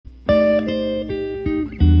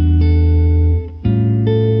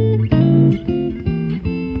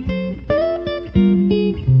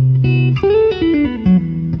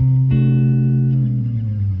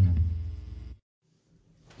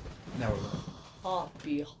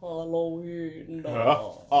Happy Halloween.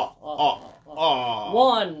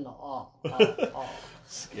 One.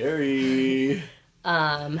 Scary.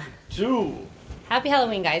 2. Happy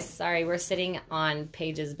Halloween, guys. Sorry, we're sitting on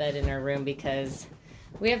Paige's bed in her room because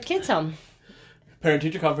we have kids home.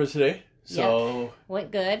 Parent-teacher conference today. So Yep.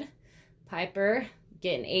 Went good. Piper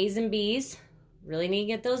getting A's and B's. Really need to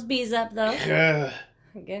get those B's up though.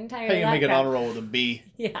 I'm getting tired how of you that make an crap. honor roll with a B?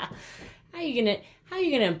 Yeah. How you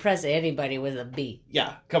gonna impress anybody with a B?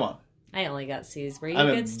 Yeah, come on. I only got C's. Were you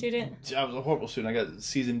a good student? I was a horrible student. I got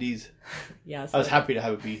C's and D's. Yeah. I was happy to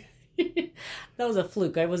have a B. That was a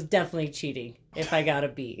fluke. I was definitely cheating if I got a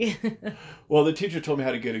B. Well, the teacher told me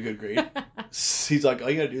how to get a good grade. He's like, all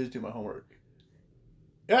you gotta do is do my homework.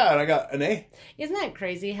 Yeah, and I got an A. Isn't that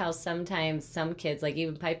crazy how sometimes some kids, like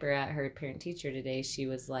even Piper at her parent-teacher today, she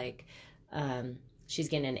was like, she's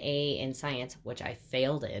getting an A in science, which I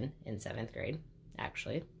failed in 7th grade,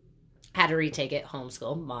 actually. Had to retake it,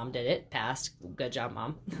 homeschool. Mom did it, passed. Good job,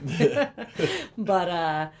 Mom.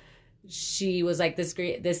 But she was like,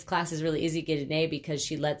 this class is really easy to get an A because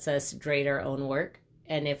she lets us grade our own work.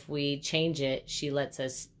 And if we change it, she lets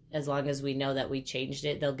us, as long as we know that we changed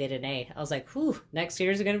it, they'll get an A. I was like, whew, next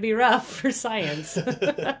year's going to be rough for science.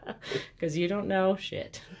 Because you don't know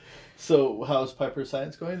shit. So how's Piper's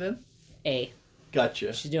science going then? A.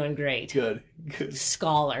 Gotcha. She's doing great. Good.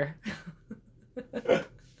 Scholar.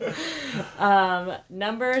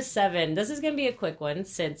 Number 7. This is going to be a quick one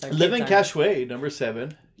since our Live in Cash Way, number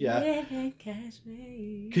 7. Yeah. Live in Cash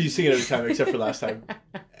Way. Because you sing it every time except for last time.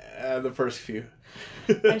 The first few.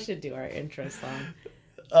 I should do our intro song.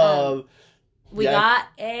 We got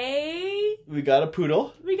a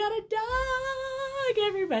poodle. We got a dog.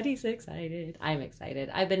 Everybody's excited. I'm excited.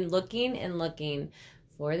 I've been looking and looking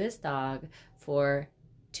for this dog for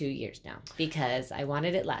 2 years now because I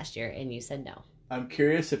wanted it last year and you said no. I'm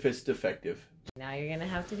curious if it's defective. Now you're going to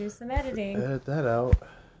have to do some editing. Edit that out.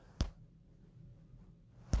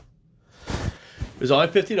 It was only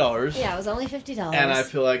 $50. Yeah, it was only $50. And I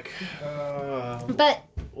feel like... but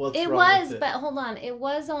what's it wrong was, with it? but hold on. It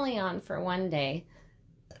was only on for one day.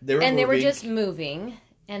 They were They were just moving.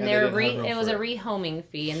 And they didn't have room it was for a rehoming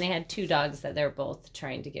fee. And they had 2 dogs that they're both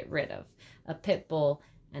trying to get rid of. A pit bull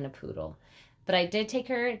and a poodle. But I did take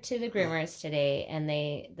her to the groomers today, and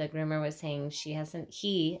the groomer was saying he has an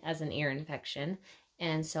ear infection,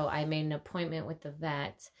 and so I made an appointment with the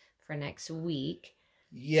vet for next week.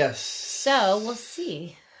 Yes. So we'll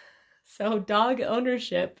see. So dog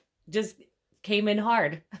ownership just came in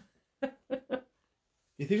hard.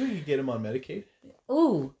 You think we could get him on Medicaid?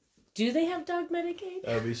 Ooh. Do they have dog Medicaid?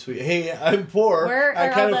 That would be sweet. Hey, I'm poor. I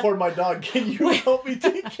can't afford my dog. Can you help me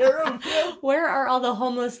take care of him? Where are all the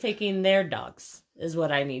homeless taking their dogs is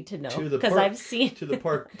what I need to know. To the Because park. I've seen... To the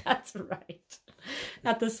park. That's right.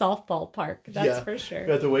 At the softball park. That's for sure.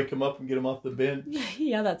 You have to wake him up and get him off the bench.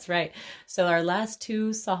 Yeah, that's right. So our last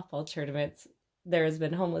 2 softball tournaments, there has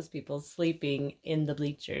been homeless people sleeping in the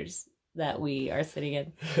bleachers that we are sitting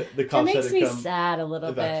in. The cops it makes had to me come sad a little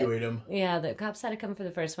evacuate bit. him. Yeah, the cops had to come for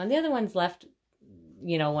the first one. The other ones left,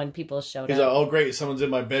 when people showed He's up. like, oh great, someone's in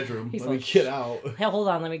my bedroom. He's Let me like, get out. Hey, hold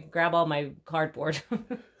on, let me grab all my cardboard.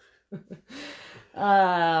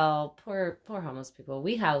 Oh, poor homeless people.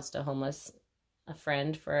 We housed a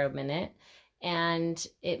friend for a minute, and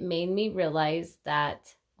it made me realize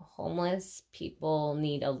that homeless people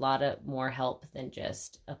need a lot of more help than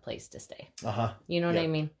just a place to stay. You know what I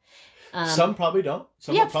mean? Some probably don't.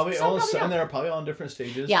 Some are probably don't. and they're probably on different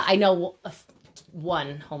stages. Yeah, I know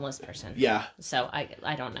one homeless person. Yeah. So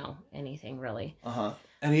I don't know anything really.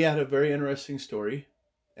 And he had a very interesting story,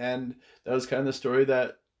 and that was kind of the story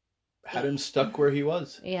that had him stuck where he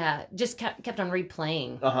was. Yeah, just kept on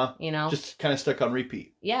replaying. Just kind of stuck on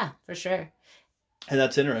repeat. Yeah, for sure. And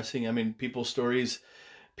that's interesting. I mean, people's stories,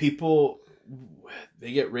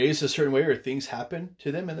 they get raised a certain way or things happen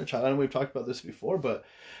to them in their childhood. And we've talked about this before, but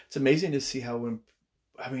it's amazing to see how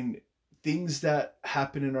things that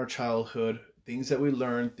happen in our childhood, things that we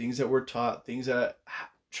learn, things that we're taught, things that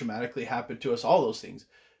traumatically happen to us, all those things,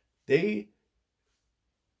 they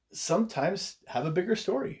sometimes have a bigger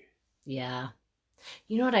story. Yeah.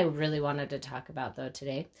 You know what I really wanted to talk about though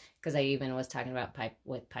today? Because I even was talking about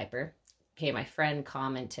with Piper. Okay, my friend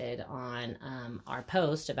commented on our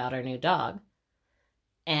post about our new dog.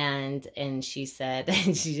 And she said,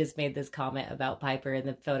 she just made this comment about Piper in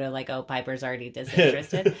the photo, like, oh, Piper's already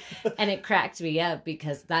disinterested. And it cracked me up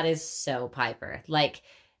because that is so Piper. Like,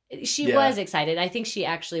 she was excited. I think she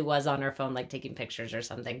actually was on her phone, like, taking pictures or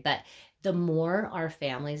something. But the more our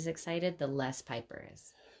family's excited, the less Piper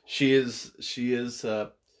is. She is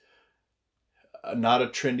not a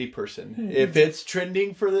trendy person. If it's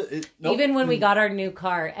trending for nope. Even when we got our new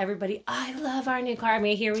car, everybody, I love our new car. I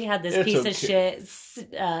mean, here we had this piece of shit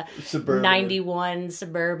Suburban. 91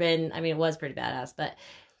 Suburban. I mean, it was pretty badass, but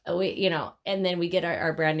we, you know, and then we get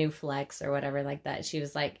our brand new Flex or whatever like that. She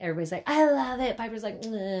was like, everybody's like, I love it. Piper's like,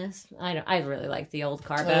 I really like the old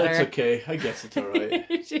car better. It's okay. I guess it's all right.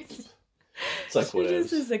 It's like what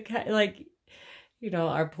is. Is like, you know,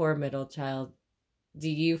 our poor middle child. Do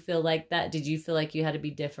you feel like that? Did you feel like you had to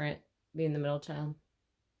be different being the middle child?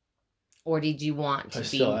 Or did you want to be? I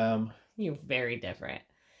still am. You're very different.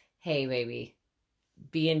 Hey, baby.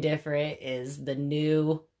 Being different is the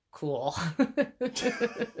new cool.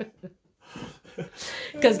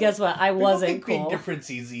 Because guess what? I wasn't cool. Being different's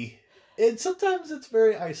easy. And sometimes it's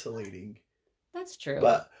very isolating. That's true.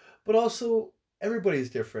 But also, everybody's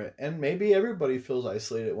different. And maybe everybody feels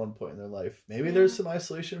isolated at one point in their life. Maybe there's some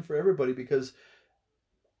isolation for everybody because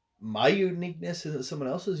my uniqueness isn't someone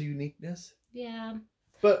else's uniqueness. Yeah.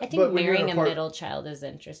 But I think marrying a middle child is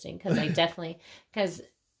interesting because because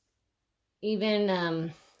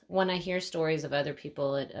even when I hear stories of other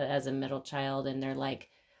people as a middle child and they're like,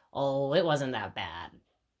 oh, it wasn't that bad.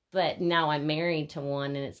 But now I'm married to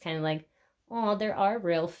one and it's kind of like, oh, there are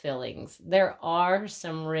real feelings. There are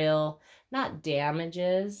some real, not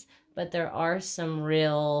damages, but there are some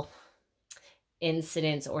real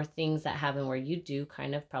incidents or things that happen where you do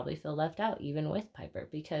kind of probably feel left out, even with Piper,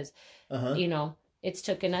 because, you know, it's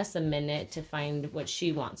taken us a minute to find what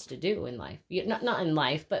she wants to do in life. Not in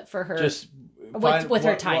life, but for her, just with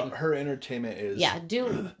her time. What her entertainment is. Yeah,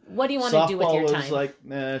 what do you want to do with your time? Softball was like,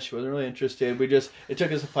 nah, she wasn't really interested. It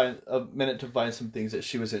took us a minute to find some things that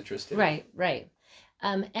she was interested in. Right.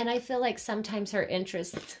 And I feel like sometimes her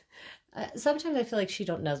interest. Sometimes I feel like she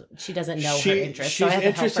doesn't know her interest. She's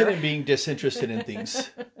interested in being disinterested in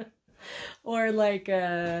things. Or like,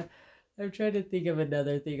 I'm trying to think of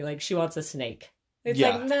another thing. Like she wants a snake. It's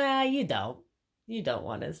like, nah, you don't. You don't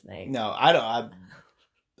want a snake. No, I don't.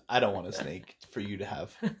 I don't want a snake for you to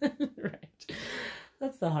have. Right.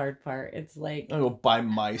 That's the hard part. It's like I go buy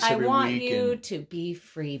mice every week. I want you to be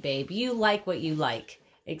free, babe. You like what you like.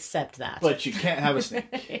 Accept that. But you can't have a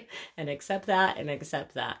snake. And accept that and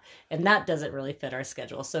accept that. And that doesn't really fit our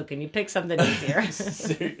schedule. So can you pick something easier?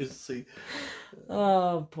 Seriously.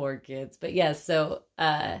 Oh, poor kids. But yes, so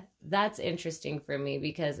that's interesting for me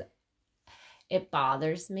because it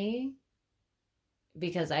bothers me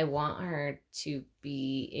because I want her to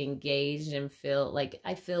be engaged and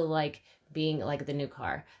I feel like being like the new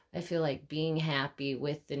car. I feel like being happy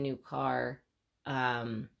with the new car.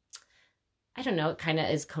 I don't know, it kind of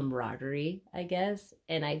is camaraderie, I guess.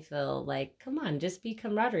 And I feel like, come on, just be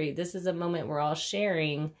camaraderie. This is a moment we're all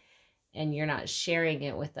sharing, and you're not sharing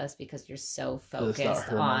it with us because you're so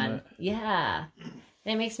focused on. Moment. Yeah.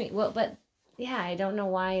 And it makes me, but yeah, I don't know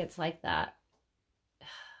why it's like that.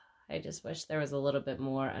 I just wish there was a little bit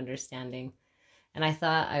more understanding. And I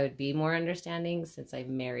thought I would be more understanding since I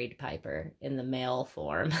married Piper in the male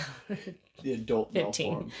form. The adult male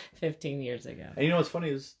form. 15 years ago. And you know what's funny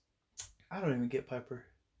is, I don't even get Piper.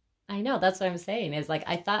 I know. That's what I'm saying. Is like,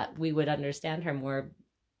 I thought we would understand her more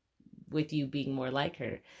with you being more like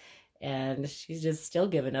her. And she's just still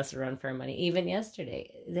giving us a run for her money. Even yesterday.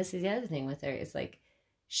 This is the other thing with her. It's like,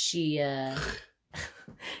 she'll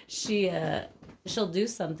do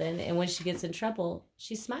something. And when she gets in trouble,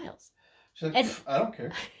 she smiles. She's like, I don't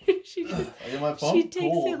care. She takes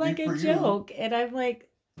it like a joke. And I'm like,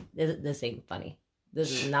 this ain't funny. This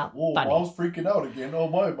is not funny. I was freaking out again. Oh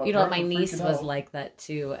my! You know, my niece was like that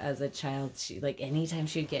too as a child. She like anytime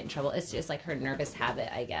she'd get in trouble, it's just like her nervous habit,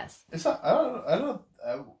 I guess. It's not. I don't.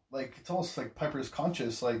 Like it's almost like Piper's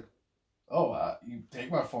conscious. Like, oh, you take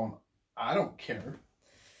my phone. I don't care.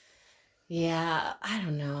 Yeah, I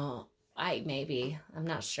don't know. I'm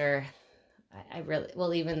not sure. I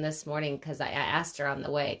really even this morning because I asked her on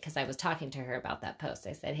the way because I was talking to her about that post.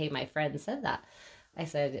 I said, "Hey, my friend said that." I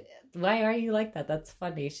said, why are you like that? That's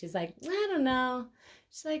funny. She's like, I don't know.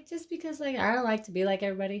 She's like, just because like I don't like to be like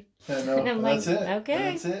everybody. I know. And I'm that's like, it. Okay.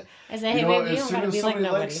 That's it. I said, hey, baby, you don't gotta be like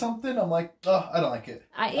nobody. Likes something, I'm like, oh, I don't like it.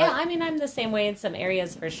 I mean, I'm the same way in some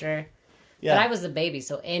areas for sure. Yeah. But I was a baby,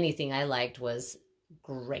 so anything I liked was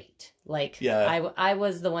great. Like, yeah. I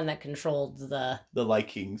was the one that controlled the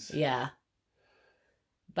likings. Yeah.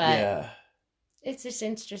 But yeah. It's just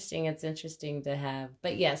interesting. It's interesting to have.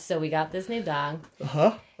 But yes, so we got this new dog.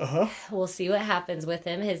 We'll see what happens with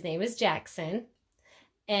him. His name is Jackson.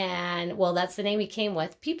 And, well, that's the name he came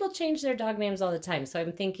with. People change their dog names all the time. So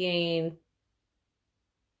I'm thinking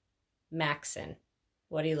Maxon.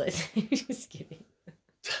 What do you like? Just kidding.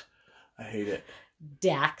 I hate it.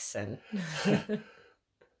 Daxon.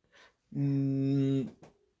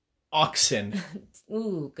 Oxen.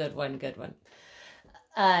 Ooh, good one, good one.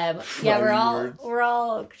 Words. we're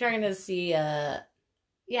all trying to see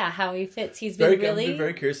how he fits. He's been I'm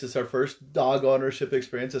very curious. It's our first dog ownership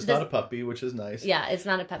experience. It's not a puppy, which is nice. Yeah, it's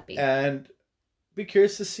not a puppy. And be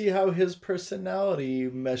curious to see how his personality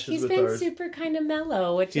meshes with ours. He's been super kind of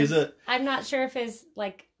mellow, which I'm not sure if it's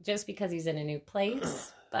like just because he's in a new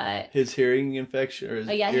place, but his hearing infection or his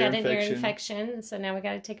he had an ear infection, so now we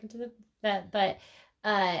got to take him to the vet. But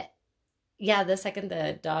the second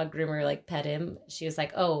the dog groomer like pet him, she was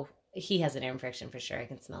like, "Oh, he has an ear infection for sure. I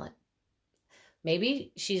can smell it."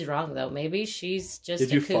 Maybe she's wrong though. Maybe she's just.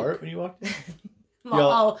 Did you fart when you walked in?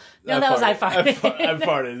 No, that was I farted. I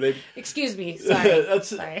farted. Excuse me. Sorry.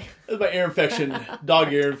 Sorry. That's my ear infection,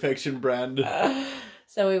 dog ear infection brand.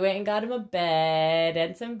 So we went and got him a bed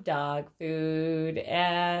and some dog food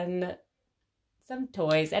and some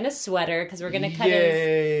toys and a sweater because we're gonna cut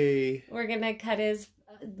his.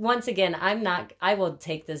 Once again, I will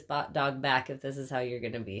take this dog back if this is how you're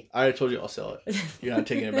gonna be. I already told you I'll sell it. You're not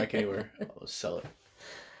taking it back anywhere. I'll sell it.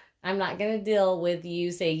 I'm not going to deal with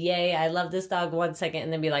you say, yay, I love this dog 1 second,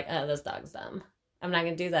 and then be like, oh, this dog's dumb. I'm not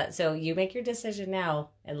going to do that. So you make your decision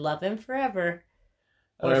now and love him forever.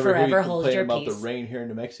 Or forever hold your peace. About the rain here in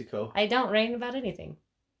New Mexico. I don't rain about anything.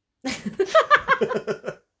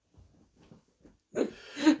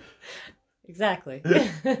 Exactly.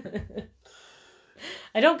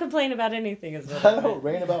 I don't complain about anything. Is what I don't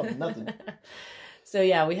rain about nothing. So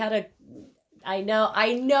yeah, we had I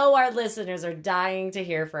know our listeners are dying to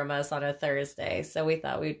hear from us on a Thursday, so we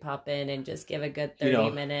thought we'd pop in and just give a good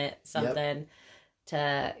 30-minute something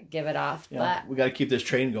to give it off. Yeah, but we got to keep this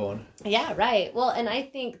train going. Yeah, right. Well, and I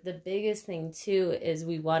think the biggest thing too is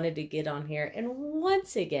we wanted to get on here and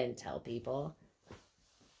once again tell people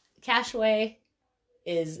Cashaway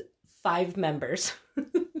is 5 members.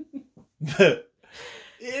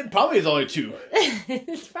 It probably is only 2.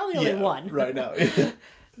 It's probably only 1 right now.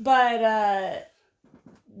 But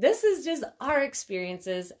this is just our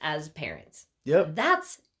experiences as parents. Yep.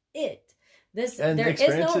 That's it. There is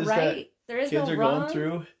no right. There is no wrong. Kids are going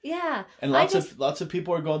through. Yeah. And lots of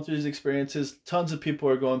people are going through these experiences. Tons of people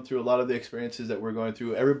are going through a lot of the experiences that we're going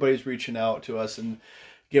through. Everybody's reaching out to us and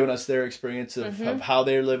giving us their experience of how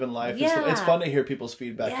they're living life. Yeah. It's fun to hear people's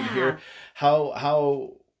feedback and hear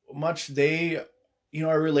how much they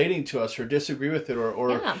are relating to us or disagree with it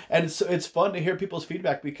and it's fun to hear people's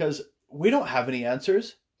feedback because we don't have any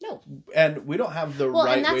answers. No. And we don't have the right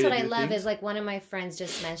way to do things. Well, and that's what I love is like one of my friends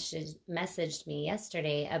just messaged me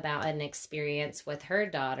yesterday about an experience with her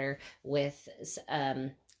daughter with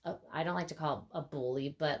I don't like to call it a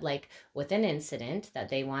bully, but like with an incident that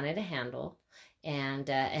they wanted to handle. And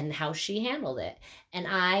how she handled it. And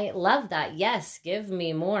I love that. Yes, give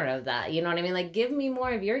me more of that. You know what I mean? Like, give me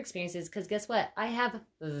more of your experiences because guess what? I have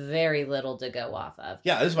very little to go off of.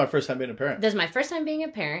 Yeah, this is my first time being a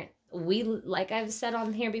parent. We, like I've said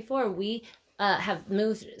on here before, we have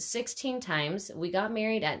moved 16 times. We got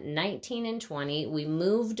married at 19 and 20. We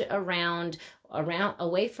moved around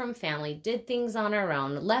away from family, did things on our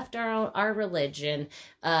own, left our religion,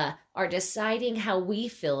 are deciding how we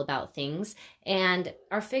feel about things, and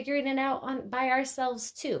are figuring it out by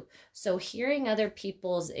ourselves too. So hearing other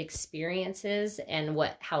people's experiences and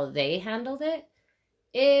how they handled it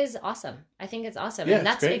is awesome. I think it's awesome. Yeah, and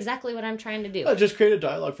that's exactly what I'm trying to do. Just create a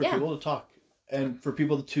dialogue for people to talk and for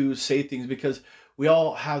people to say things because we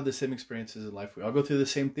all have the same experiences in life. We all go through the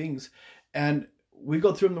same things and we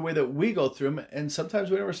go through them the way that we go through them. And sometimes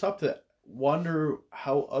we never stop to wonder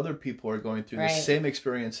how other people are going through the same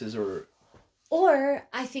experiences or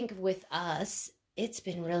I think with us, it's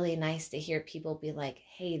been really nice to hear people be like,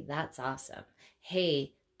 hey, that's awesome.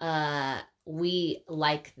 Hey, we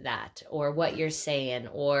like that, or what you're saying,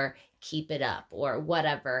 or keep it up, or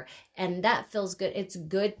whatever. And that feels good. It's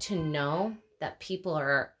good to know that people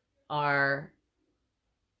are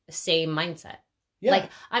same mindset. Yeah. Like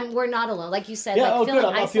we're not alone. Like you said, like feeling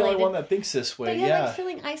I'm not the only one that thinks this way. But like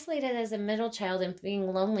feeling isolated as a middle child and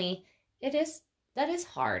being lonely, that is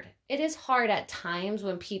hard. It is hard at times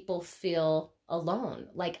when people feel alone.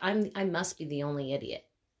 Like I must be the only idiot.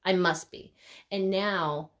 I must be. And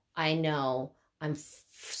now I know I'm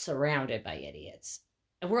surrounded by idiots.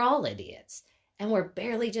 And we're all idiots. And we're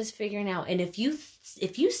barely just figuring out. And if you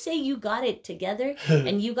say you got it together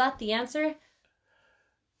and you got the answer,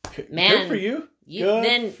 man, good for you.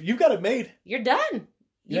 Then you've got it made. You're done.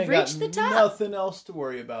 You've reached the top. Nothing else to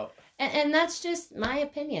worry about. And that's just my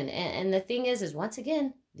opinion. And the thing is once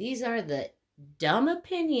again, these are the dumb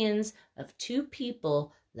opinions of 2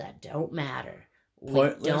 people that don't matter.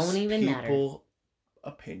 Pointless don't even matter.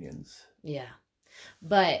 Opinions. Yeah.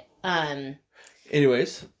 But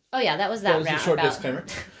Anyways, oh yeah, that was that that was a round short about disclaimer.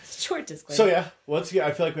 short disclaimer. So yeah, once again,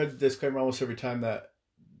 I feel like we had a disclaimer almost every time that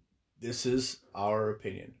this is our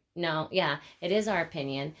opinion. No, yeah, it is our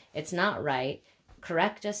opinion. It's not right.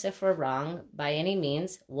 Correct us if we're wrong by any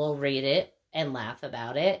means. We'll read it and laugh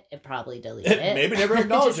about it and probably delete it. Maybe never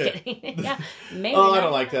acknowledge Just it. kidding. Yeah, maybe. Oh, I never.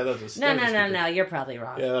 don't like that. That was No. You're probably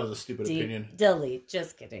wrong. Yeah, that was a stupid opinion. Delete.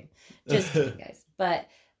 Just kidding. Just kidding, guys. But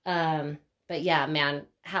yeah, man,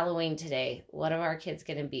 Halloween today. What are our kids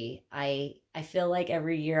gonna be? I feel like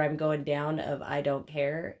every year I'm going down of I don't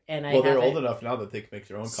care, and they're old enough now that they can make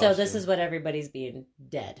their own costume. So this is what everybody's being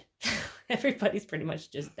dead. Everybody's pretty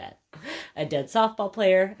much just dead. A dead softball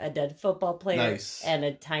player, a dead football player, nice. And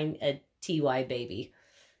a TY baby.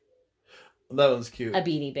 That one's cute. A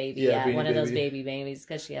beanie baby, yeah. Beanie One of baby. those baby babies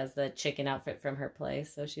because she has the chicken outfit from her play,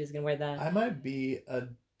 so she was gonna wear that. I might be a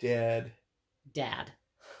dead dad.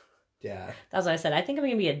 That's what I said. I think I'm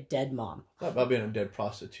gonna be a dead mom. Not about being a dead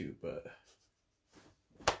prostitute, but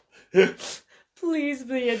please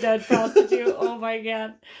be a dead prostitute. Oh my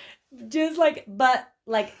god, just like a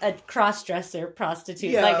cross-dresser prostitute,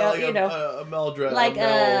 yeah, like a meldress, like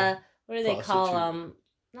what do they call prostitute. them?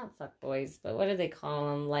 Not fuck boys, but what do they call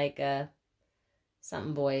them? Like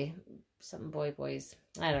something boys.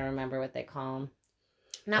 I don't remember what they call them.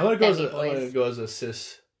 I'm gonna go as a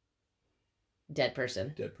cis dead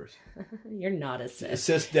person. You're not a cis. A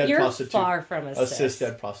cis dead You're prostitute. Far from a cis. A cis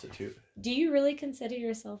dead prostitute. Do you really consider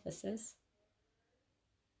yourself a cis?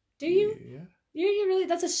 Do you? Yeah. You really?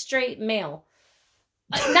 That's a straight male.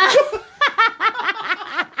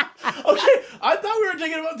 Okay, I thought we were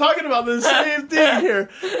talking about the same thing here.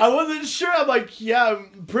 I wasn't sure. I'm like, yeah,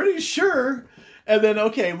 I'm pretty sure. And then,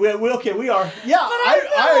 okay, we are. Yeah,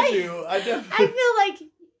 I do. I definitely. I feel like,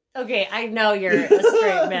 okay, I know you're a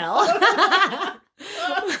straight male.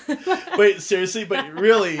 Wait, seriously? But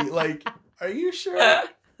really, like, are you sure? I'm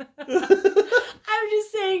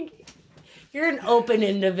just saying, you're an open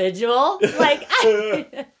individual.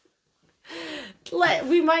 Like,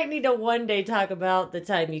 we might need to one day talk about the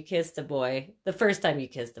time you kissed a boy. The first time you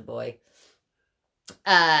kissed a boy.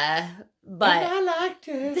 But I liked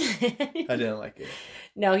it. I didn't like it.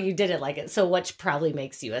 No, you didn't like it. So which probably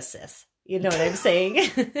makes you a cis. You know what I'm saying?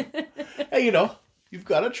 Hey, you've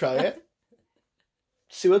got to try it.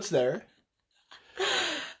 See what's there.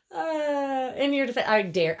 In your defense, I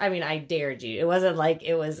dared you. It wasn't like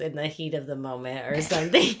it was in the heat of the moment or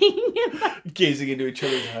something. Gazing into each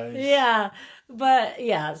other's eyes. Yeah. But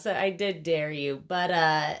yeah, so I did dare you. But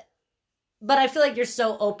I feel like you're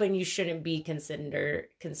so open you shouldn't be considered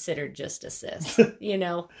just a cis.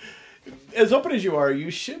 As open as you are, you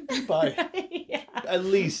should be bi. Yeah. At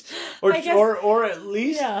least. Or at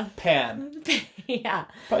least pan. Yeah.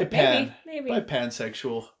 Probably pan. Maybe. Probably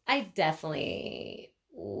pansexual. I definitely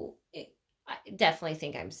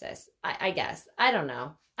think I'm cis. I guess. I don't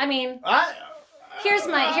know. I mean, here's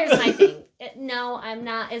my thing. No, I'm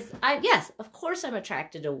not. Yes, of course I'm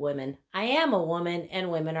attracted to women. I am a woman,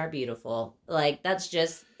 and women are beautiful. Like, that's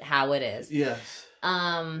just how it is. Yes.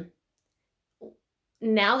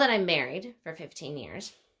 Now that I'm married for 15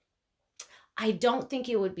 years, I don't think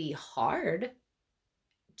it would be hard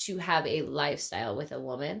to have a lifestyle with a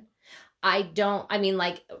woman.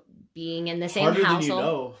 Being in the same harder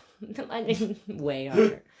household. Than you know. I mean, way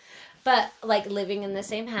harder. But, like, living in the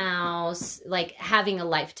same house, like, having a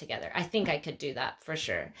life together. I think I could do that for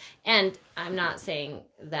sure. And I'm not saying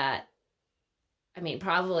that,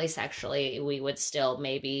 probably sexually we would still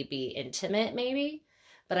maybe be intimate, maybe.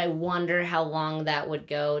 But I wonder how long that would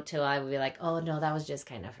go till I would be like, oh, no, that was just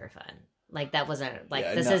kind of for fun. Like, that wasn't,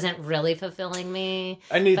 isn't really fulfilling me.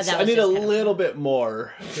 I need a little bit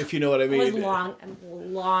more, if you know what I mean. It was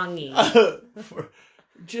longing. For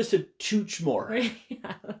just a tooch more.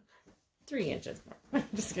 Yeah. 3 inches more. I'm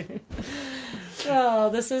just kidding. Oh,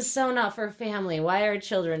 this is so not for family. Why are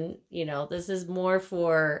children, this is more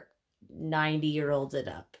for 90-year-olds and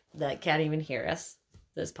up that can't even hear us,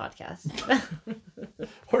 this podcast.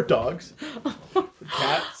 Or dogs. Or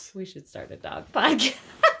cats. We should start a dog podcast.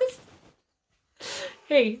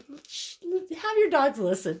 Hey, have your dogs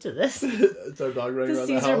listen to this. It's our dog running around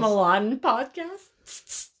the house. Caesar Milan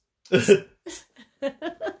podcast.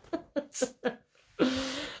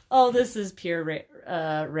 Oh, this is pure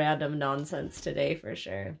random nonsense today for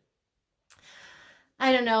sure.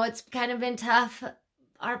 I don't know. It's kind of been tough.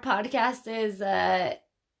 Our podcast is,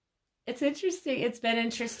 it's interesting. It's been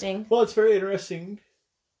interesting. Well, it's very interesting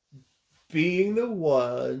being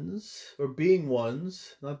ones, not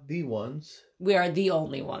the ones. We are the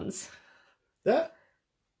only ones That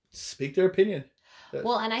speak their opinion.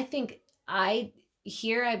 Well, and I think I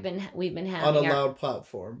we've been on having a loud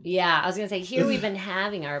platform. Yeah, I was gonna say here we've been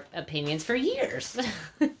having our opinions for years.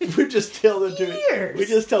 We just tell them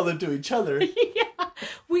to each other. Yeah,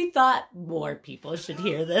 we thought more people should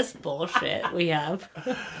hear this bullshit we have.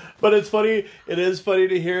 But it's funny. It is funny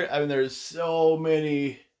to hear. I mean, there's so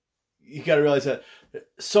many. You got to realize that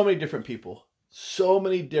so many different people, so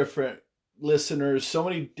many different listeners, so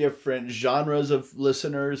many different genres of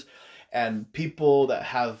listeners, and people that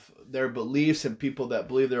have their beliefs, and people that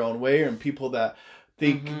believe their own way, and people that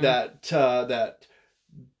think that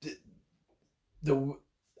the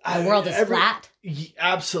world is flat.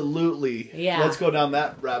 Absolutely. Yeah. Let's go down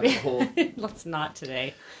that rabbit hole. Let's not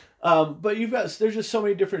today. But there's just so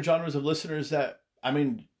many different genres of listeners that, I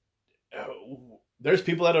mean, there's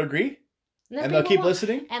people that agree and they'll keep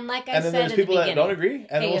listening. And like I said, and then there's people that don't agree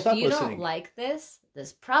and will stop listening. If you don't like this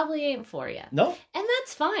probably ain't for you. No. And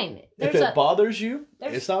that's fine. If it bothers you,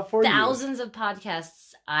 it's not for you. Thousands of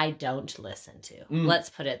podcasts I don't listen to. Let's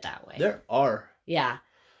put it that way. There are. Yeah.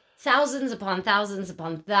 Thousands upon thousands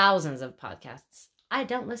upon thousands of podcasts I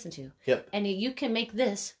don't listen to. Yep. And you can make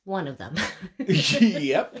this one of them.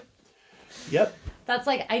 Yep. Yep. That's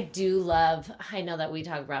like, I do love, I know that we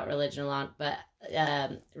talk about religion a lot, but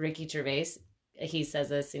Ricky Gervais, he says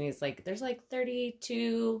this and he's like, there's like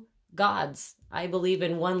 32 gods. I believe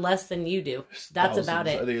in one less than you do. That's thousands. about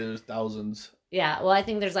it. I think there's thousands. Yeah. Well, I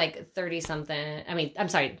think there's like 30 something. I mean, I'm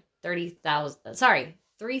sorry, 30,000. Sorry,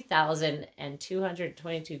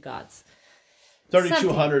 3,222 gods.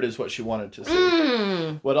 3,200 is what she wanted to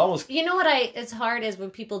say. What almost... You know what it's hard is when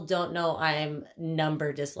people don't know I'm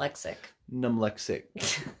number dyslexic. Numlexic.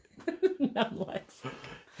 Numlexic.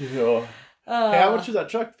 Hey, how much was that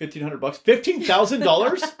truck? $1,500?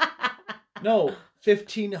 $15,000? No,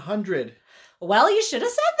 1,500. Well, you should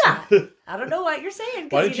have said that. I don't know what you're saying.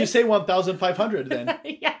 Why didn't you say 1,500 then?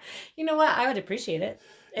 Yeah. You know what? I would appreciate it.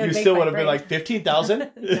 You still would have been like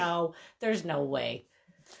 15,000? No, there's no way.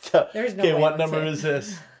 There's no way. Okay, what number is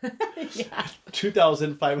this? Yeah.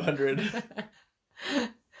 2,500.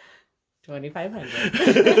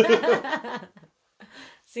 2,500.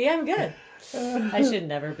 See, I'm good. I should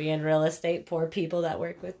never be in real estate. Poor people that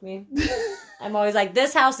work with me. I'm always like,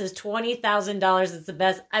 this house is $20,000. It's the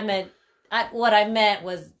best. What I meant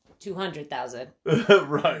was 200,000.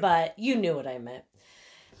 Right. But you knew what I meant.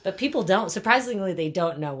 But people don't. Surprisingly, they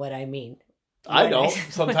don't know what I mean. I don't.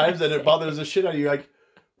 Sometimes, and it bothers the shit out of you. Like,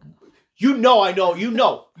 I know. I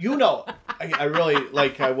really,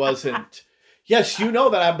 I wasn't. Yes, you know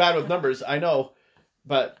that I'm bad with numbers. I know.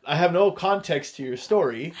 But I have no context to your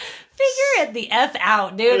story. Figure it the F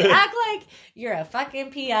out, dude. Act like you're a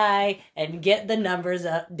fucking PI and get the numbers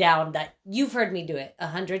down. That you've heard me do it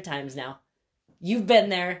 100 times now. You've been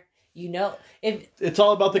there. You know, if it's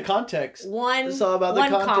all about the context. It's all about the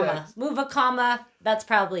context. Comma. Move a comma. That's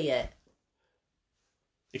probably it.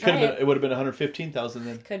 It could have been. It would have been 115,000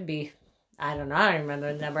 then. Could be. I don't know. I don't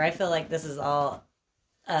remember the number. I feel like this is all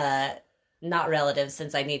not relative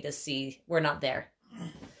since I need to see. We're not there.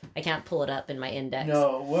 I can't pull it up in my index.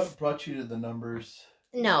 No, what brought you to the numbers?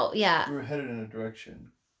 No, yeah. We were headed in a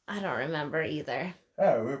direction. I don't remember either. I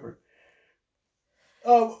don't remember.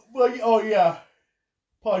 Oh yeah.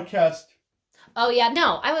 Podcast. Oh yeah,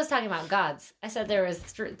 no, I was talking about gods. I said there was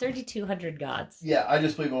 3,200 gods. Yeah, I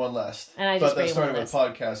just believe in one less. And I just but that started with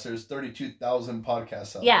podcasts. There's 32,000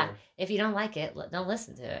 podcasts out there. Yeah, if you don't like it, don't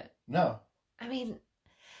listen to it. No. I mean,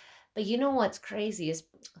 but you know what's crazy is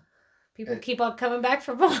people keep on coming back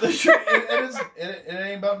for more. It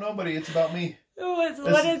ain't about nobody. It's about me.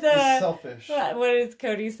 It's selfish. What does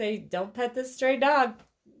Cody say? Don't pet this stray dog.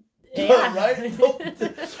 Yeah. Right?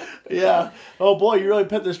 Yeah. Oh boy, you really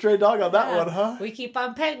pet the stray dog on that one, huh? We keep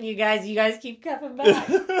on petting you guys. You guys keep coming back.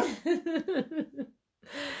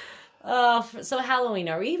 So Halloween,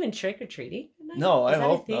 are we even trick-or-treating tonight? No, I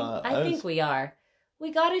hope not. I think we are.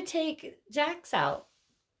 We got to take Jax out.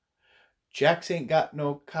 Jax ain't got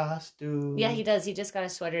no costume. Yeah, he does. He just got a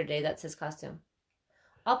sweater today. That's his costume.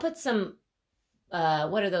 I'll put some,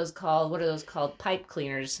 what are those called? Pipe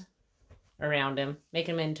cleaners around him. Make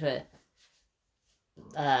him into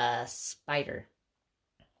a spider.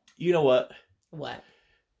 You know what? What?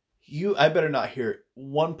 I better not hear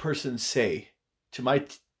one person say to my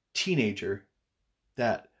teenager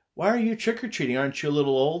that, why are you trick-or-treating? Aren't you a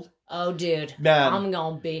little old? Oh, dude. Man. I'm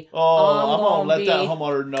going to be. Oh, I'm going to let that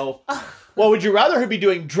homeowner know. Well, would you rather her be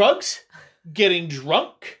doing drugs? Getting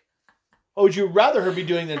drunk? Or would you rather her be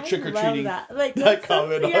doing the trick-or-treating? I love that. That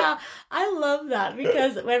comment. Yeah, I love that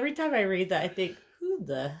because every time I read that, I think, who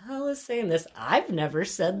the hell is saying this? I've never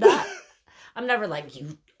said that. I'm never like,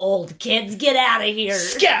 you old kids, get out of here.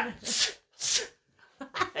 Scat!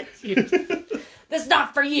 That's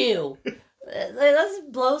not for you. That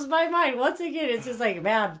blows my mind. Once again, it's just like,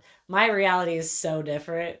 man, my reality is so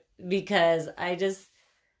different because I just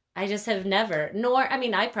have never, nor, I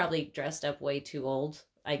mean, I probably dressed up way too old,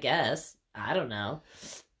 I guess. I don't know.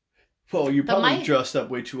 Well, you probably dressed up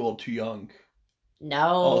way too old, too young.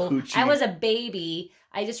 No, I was a baby.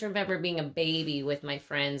 I just remember being a baby with my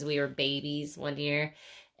friends. We were babies one year,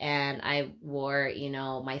 and I wore, you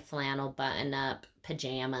know, my flannel button-up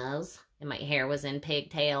pajamas, and my hair was in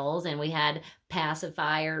pigtails, and we had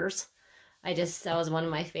pacifiers. That was one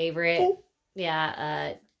of my favorite,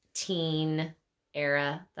 teen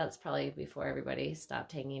era. That's probably before everybody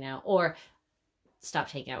stopped hanging out, or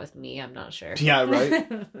stopped hanging out with me. I'm not sure. Yeah, right.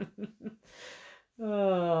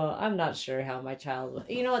 Oh, I'm not sure how my childhood.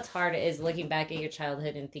 You know what's hard is looking back at your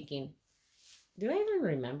childhood and thinking, do I even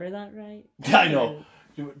remember that right? I know.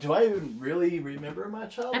 Do I even really remember my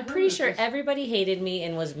childhood? I'm pretty sure everybody hated me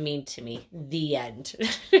and was mean to me. The end.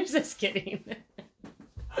 Just kidding.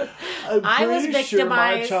 I was victimized. Sure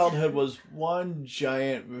my childhood was one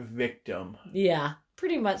giant victim. Yeah,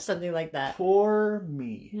 pretty much something like that. Poor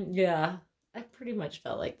me. Yeah, I pretty much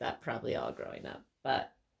felt like that probably all growing up,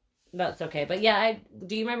 but that's okay. But yeah,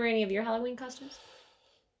 do you remember any of your Halloween costumes?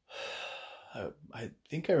 I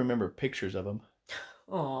think I remember pictures of them.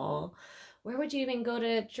 Aw. Where would you even go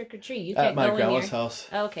to trick or treat? You can't go at my grandma's house.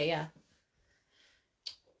 Oh, okay, yeah.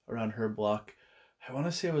 Around her block. I want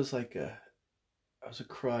to say I was a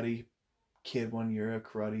karate kid one year, a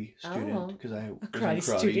karate student, because I was in karate.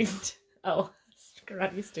 Student. Oh,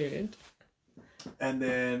 karate student. And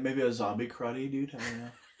then maybe a zombie karate dude. I don't know.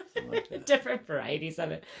 Like that. Different varieties of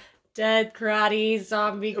it. Dead karate,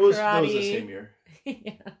 zombie karate. It was the same year.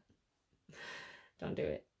 Yeah. Don't do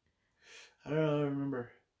it. I don't know. I remember.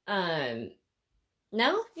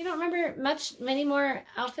 No, you don't remember many more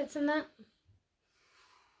outfits than that?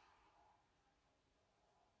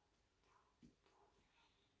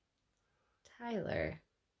 Tyler.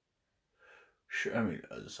 Sure. I mean,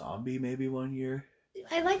 a zombie maybe one year.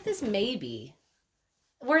 I like this maybe.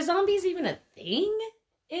 Were zombies even a thing?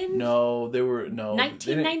 No, they were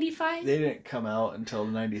 1995? They didn't come out until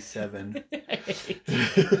 97.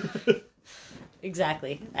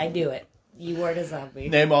 Exactly. I knew it. You weren't a zombie.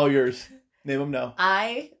 Name all yours. Name them now.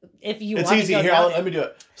 If you it's want easy. To go Here, let me do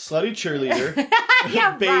it. Slutty cheerleader.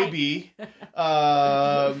 Yeah, baby.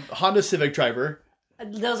 Honda Civic driver.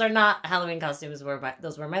 Those are not Halloween costumes.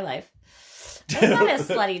 Those were my life. I'm not a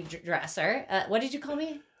slutty dresser. What did you call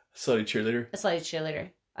me? Slutty cheerleader. A slutty cheerleader.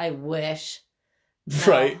 I wish. No.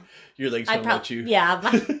 Right. Your legs don't let you. Yeah,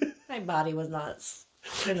 my body was not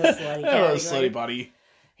in the slutty category. I have a slutty body.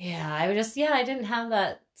 Yeah, I didn't have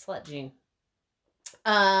that slut gene.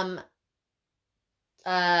 I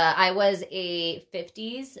was a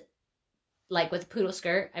 50s, like with a poodle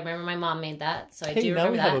skirt. I remember my mom made that, so I do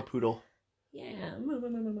remember that. Now we have a poodle. Yeah.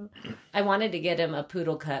 I wanted to get him a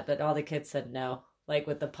poodle cut, but all the kids said no, like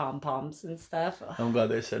with the pom-poms and stuff. I'm glad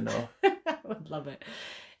they said no. I would love it.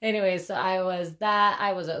 Anyway, so I was that.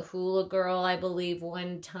 I was a hula girl, I believe,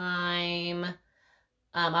 one time.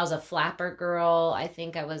 I was a flapper girl. I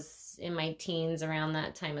think I was in my teens around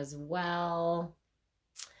that time as well.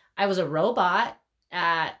 I was a robot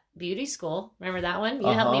at beauty school. Remember that one? You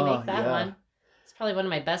helped me make that one. It's probably one of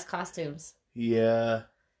my best costumes. Yeah.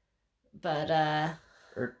 But,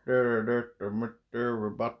 Roboto.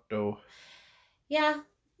 Yeah.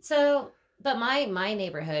 So, but my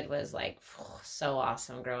neighborhood was like so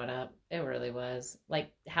awesome growing up. It really was.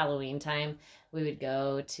 Like Halloween time, we would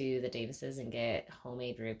go to the Davises and get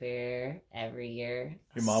homemade root beer every year.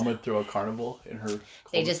 Your mom would throw a carnival in her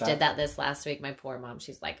cul-de-sac? They just did that this last week. My poor mom,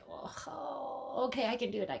 she's like, oh, okay, I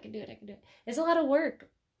can do it. It's a lot of work.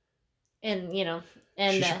 And,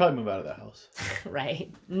 she should probably move out of that house.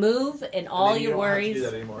 Right. Move and all your worries have to do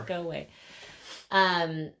that anymore. Go away.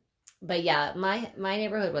 But yeah, my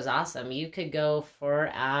neighborhood was awesome. You could go for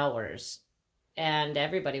hours and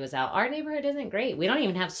everybody was out. Our neighborhood isn't great. We don't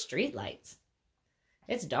even have street lights.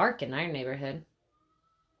 It's dark in our neighborhood.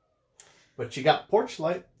 But you got porch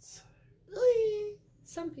lights.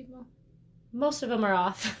 Some people. Most of them are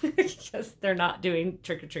off because they're not doing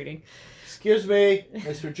trick-or-treating. Excuse me,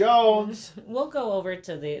 Mr. Jones. We'll go over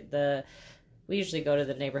to we usually go to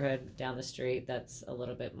the neighborhood down the street that's a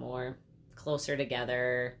little bit more closer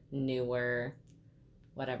together, newer,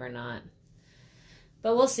 whatever not.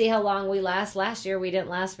 But we'll see how long we last. Last year, we didn't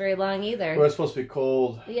last very long either. Well, it's supposed to be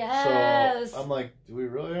cold. Yes. So I'm like, do we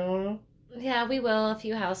really don't know? Yeah, we will. A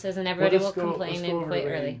few houses, and everybody will complain and quit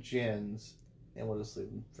early. Jen's, and we'll just leave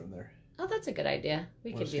them from there. Oh, that's a good idea.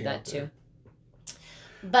 We could do that too.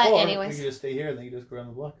 But anyways. We can just stay here and then you just go around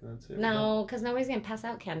the block and that's it. No, because nobody's going to pass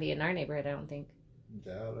out candy in our neighborhood, I don't think.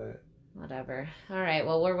 Doubt it. Whatever. All right.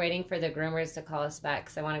 Well, we're waiting for the groomers to call us back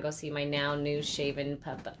because I want to go see my now new shaven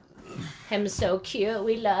pup. Him's so cute.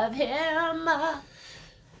 We love him.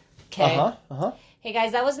 Okay. Hey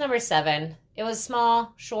guys, that was number 7. It was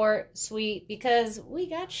small, short, sweet because we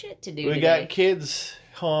got shit to do. We today. got kids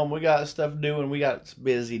home. We got stuff doing. We got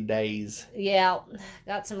busy days. Yeah,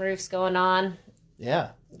 got some roofs going on.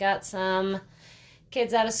 Yeah. Got some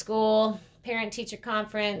kids out of school, parent-teacher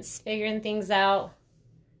conference, figuring things out.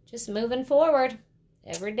 Just moving forward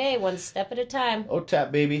every day, one step at a time. Oh,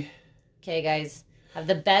 tap, baby. Okay, guys. Have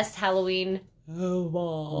the best Halloween.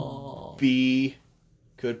 Be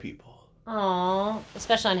good people. Aww.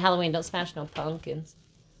 Especially on Halloween. Don't smash no pumpkins.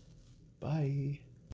 Bye.